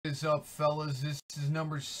is up, fellas. This is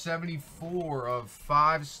number 74 of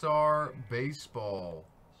 5-Star Baseball.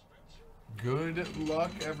 Good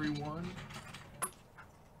luck, everyone.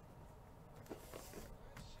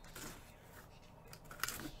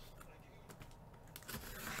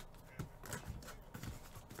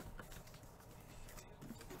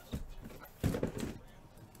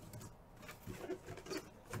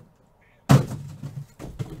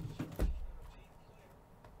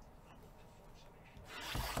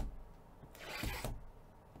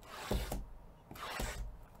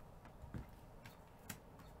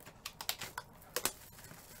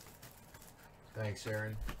 Thanks,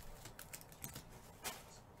 Aaron.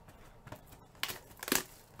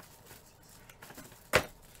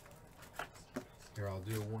 Here, I'll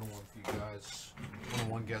do a one-on-one for you guys.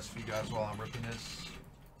 One-on-one guess for you guys while I'm ripping this.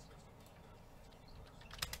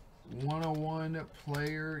 One-on-one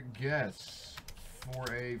player guess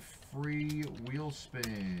for a free wheel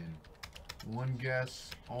spin. One guess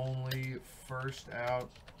only. First out.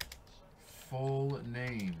 Full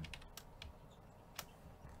name.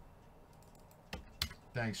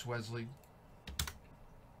 Thanks, Wesley.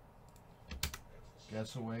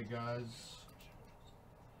 Guess away, guys.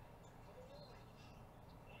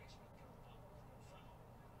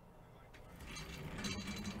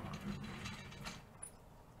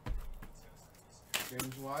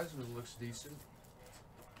 James Wiseman looks decent.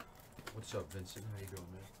 What's up, Vincent? How you doing,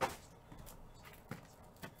 man?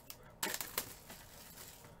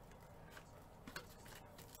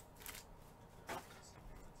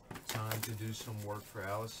 Time to do some work for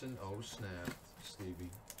Allison. Oh, snap, Stevie.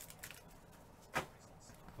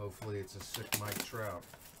 Hopefully it's a sick Mike Trout.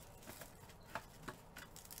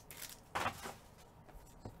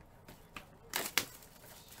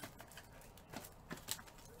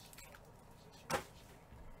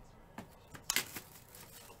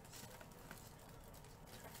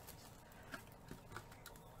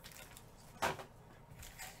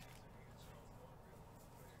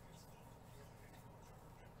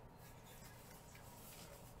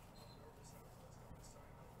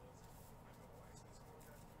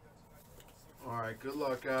 Alright, good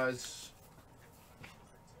luck, guys.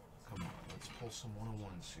 Come on, let's pull some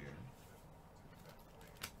one-on-ones here.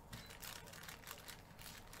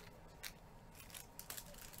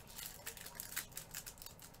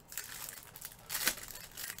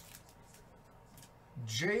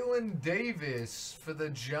 Jalen Davis for the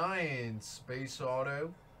Giants, base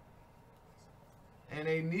auto. And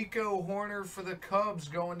a Nico Horner for the Cubs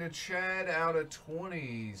going to Chad out of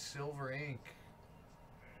 20, silver ink.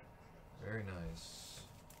 Very nice.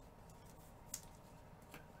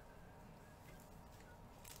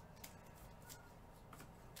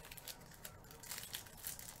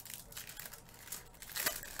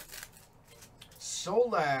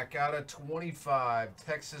 Solak out of 25,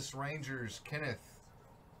 Texas Rangers, Kenneth.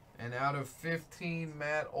 And out of 15,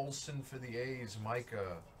 Matt Olson for the A's,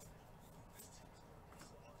 Micah.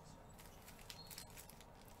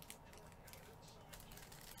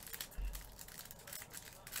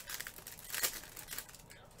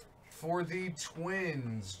 For the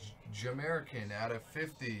Twins, Jamaican out of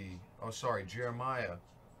 50. Oh, sorry, Jeremiah.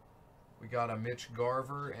 We got a Mitch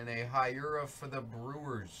Garver and a Hyura for the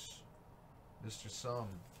Brewers, Mr. Sum.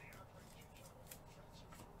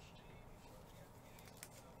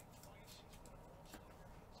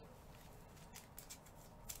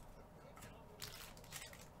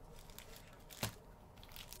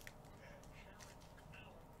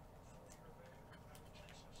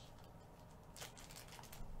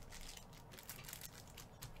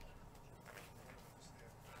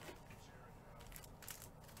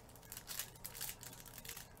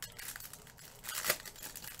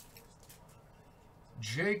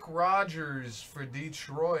 Jake Rogers for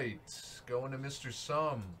Detroit, going to Mr.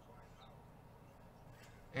 Sum.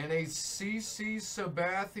 And a CC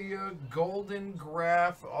Sabathia Golden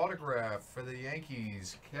Graph autograph for the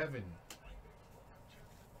Yankees, Kevin.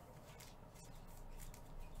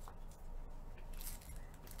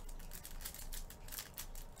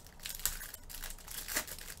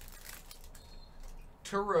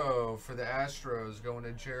 Turo for the Astros, going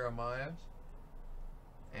to Jeremiah.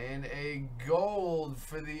 And a gold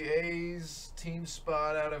for the A's, team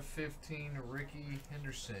spot out of 15, Ricky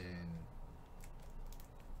Henderson.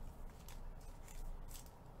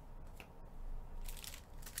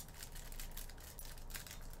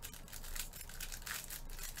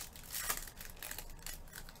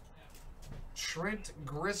 Trent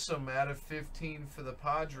Grissom out of 15 for the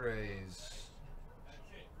Padres.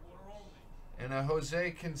 And a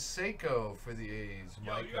Jose Canseco for the A's.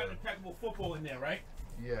 Yo, you got impeccable football in there, right?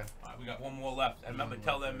 Yeah. All right, we got one more left. And remember,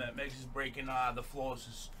 tell them that Meg's is breaking the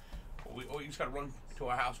floors Or you just got to run to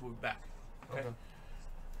our house. We'll be back. Okay.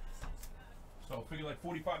 So figure like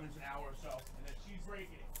 45 minutes an hour or so, and then she's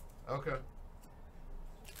breaking it. Okay.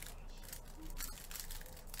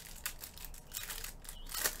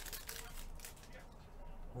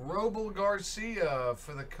 Robel Garcia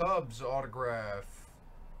for the Cubs autograph.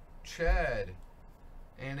 Chad.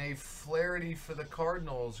 And a Flaherty for the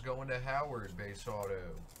Cardinals going to Howard, base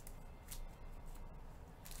auto.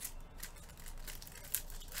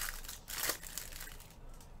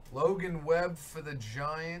 Logan Webb for the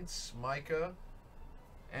Giants, Micah.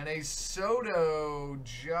 And a Soto,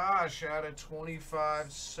 Josh, out of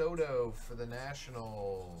 25, Soto for the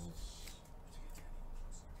Nationals.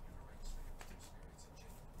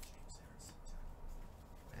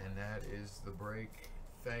 And that is the break.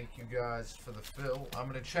 Thank you guys for the fill. I'm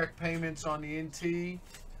going to check payments on the NT,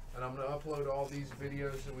 and I'm going to upload all these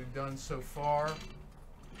videos that we've done so far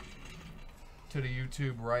to the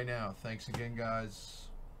YouTube right now. Thanks again, guys.